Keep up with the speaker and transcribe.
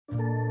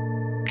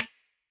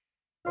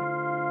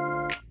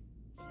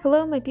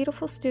Hello, my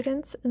beautiful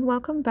students, and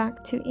welcome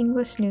back to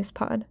English News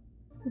Pod,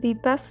 the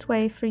best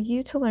way for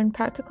you to learn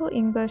practical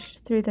English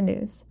through the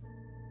news.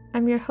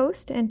 I'm your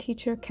host and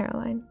teacher,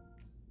 Caroline.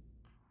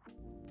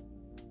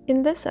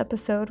 In this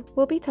episode,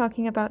 we'll be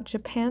talking about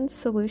Japan's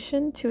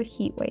solution to a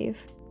heat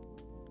wave,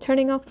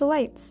 turning off the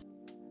lights.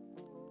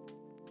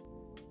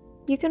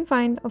 You can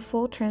find a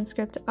full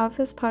transcript of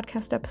this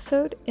podcast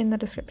episode in the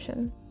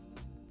description.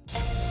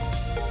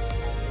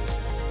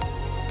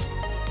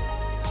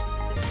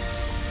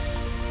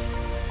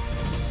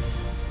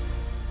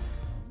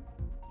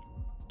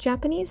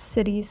 Japanese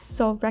cities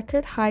saw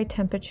record high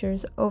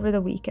temperatures over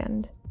the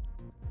weekend,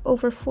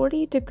 over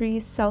 40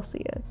 degrees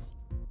Celsius.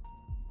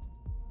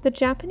 The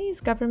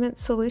Japanese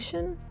government's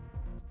solution?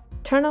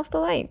 Turn off the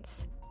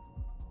lights.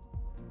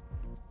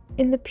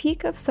 In the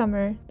peak of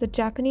summer, the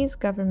Japanese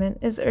government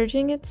is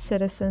urging its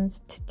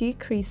citizens to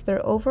decrease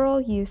their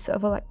overall use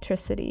of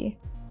electricity.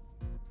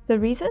 The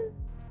reason?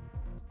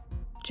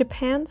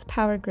 Japan's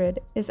power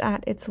grid is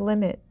at its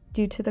limit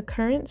due to the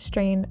current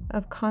strain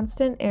of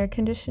constant air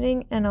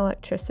conditioning and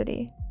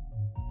electricity.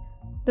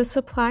 The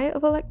supply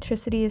of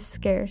electricity is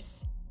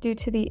scarce due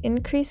to the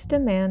increased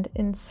demand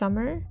in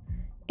summer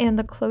and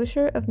the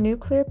closure of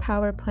nuclear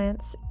power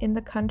plants in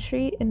the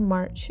country in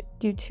March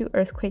due to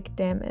earthquake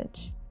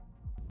damage.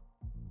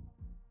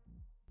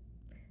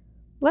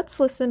 Let's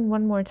listen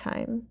one more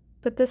time,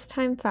 but this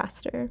time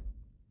faster.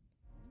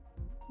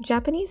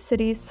 Japanese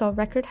cities saw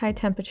record high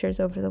temperatures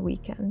over the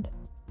weekend,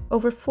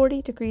 over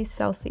 40 degrees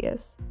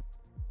Celsius.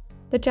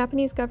 The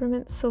Japanese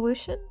government's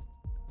solution?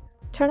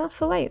 Turn off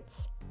the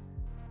lights.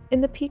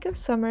 In the peak of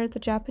summer, the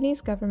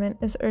Japanese government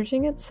is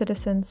urging its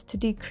citizens to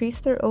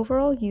decrease their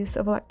overall use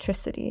of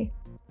electricity.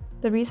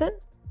 The reason?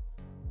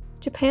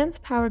 Japan's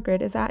power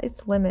grid is at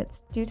its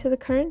limits due to the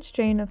current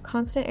strain of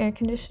constant air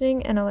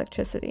conditioning and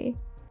electricity.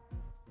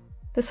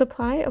 The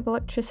supply of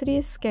electricity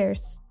is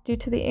scarce due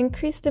to the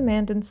increased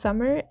demand in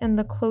summer and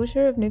the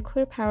closure of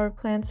nuclear power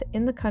plants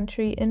in the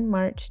country in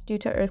March due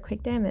to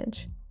earthquake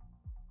damage.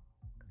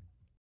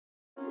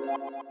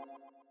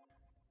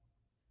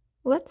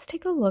 Let's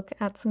take a look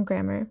at some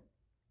grammar.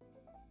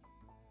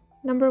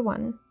 Number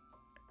 1.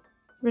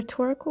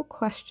 Rhetorical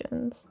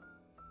questions.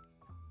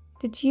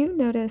 Did you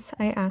notice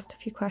I asked a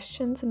few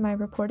questions in my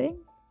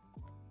reporting?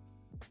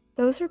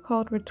 Those are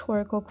called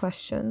rhetorical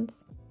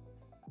questions.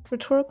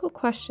 Rhetorical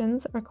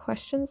questions are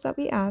questions that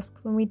we ask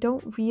when we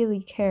don't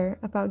really care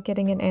about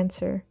getting an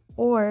answer,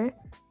 or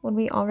when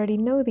we already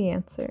know the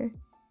answer.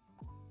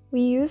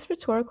 We use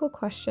rhetorical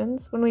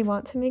questions when we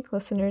want to make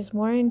listeners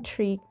more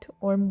intrigued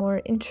or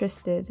more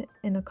interested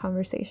in a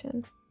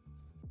conversation.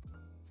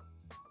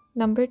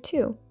 Number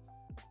 2.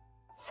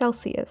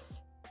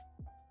 Celsius.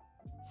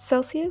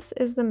 Celsius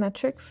is the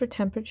metric for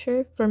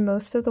temperature for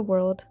most of the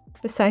world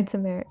besides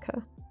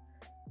America.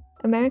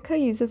 America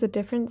uses a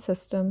different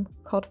system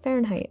called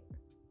Fahrenheit.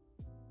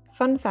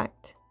 Fun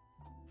fact,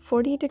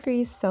 40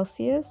 degrees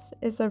Celsius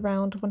is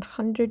around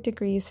 100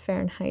 degrees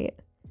Fahrenheit.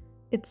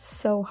 It's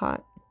so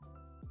hot.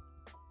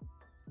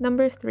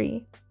 Number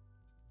 3.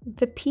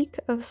 The peak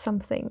of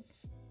something.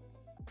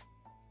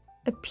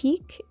 A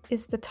peak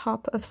is the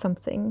top of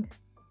something.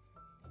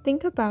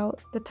 Think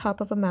about the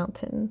top of a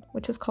mountain,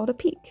 which is called a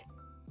peak.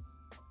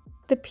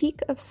 The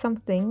peak of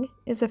something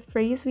is a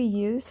phrase we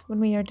use when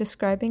we are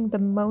describing the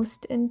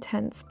most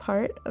intense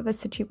part of a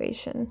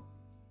situation.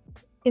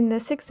 In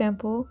this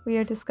example, we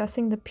are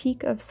discussing the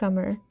peak of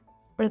summer,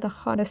 or the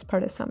hottest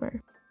part of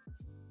summer.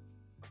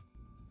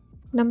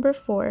 Number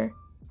 4.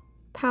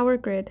 Power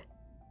grid.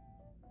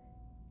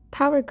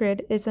 Power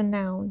grid is a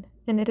noun,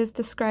 and it is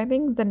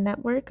describing the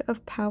network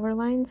of power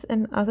lines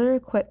and other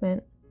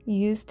equipment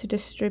used to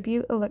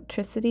distribute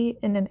electricity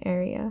in an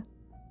area.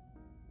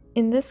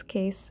 In this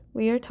case,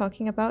 we are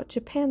talking about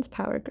Japan's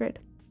power grid.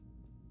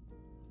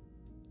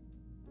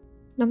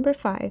 Number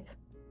 5.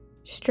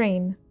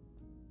 Strain.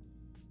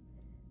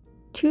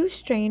 To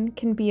strain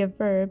can be a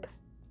verb,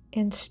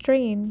 and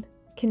strain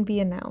can be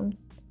a noun.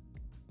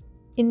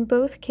 In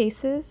both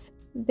cases,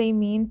 they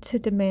mean to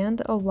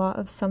demand a lot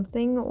of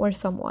something or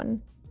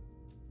someone.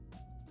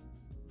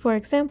 For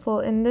example,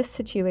 in this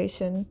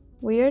situation,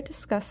 we are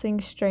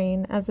discussing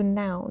strain as a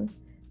noun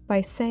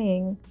by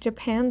saying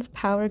Japan's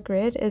power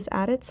grid is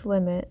at its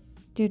limit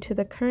due to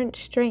the current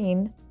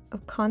strain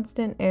of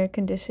constant air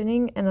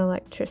conditioning and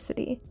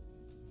electricity.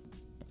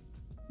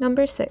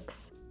 Number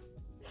 6.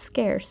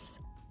 Scarce.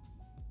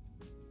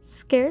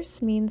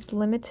 Scarce means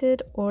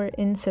limited or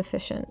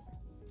insufficient.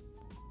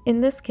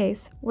 In this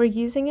case, we're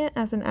using it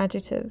as an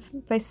adjective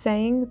by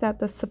saying that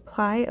the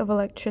supply of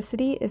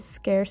electricity is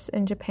scarce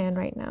in Japan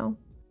right now.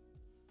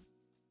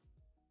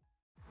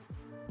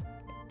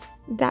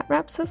 That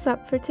wraps us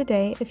up for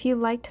today. If you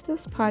liked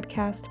this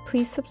podcast,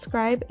 please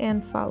subscribe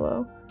and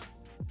follow.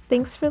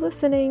 Thanks for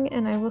listening,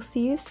 and I will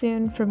see you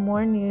soon for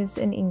more news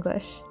in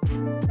English.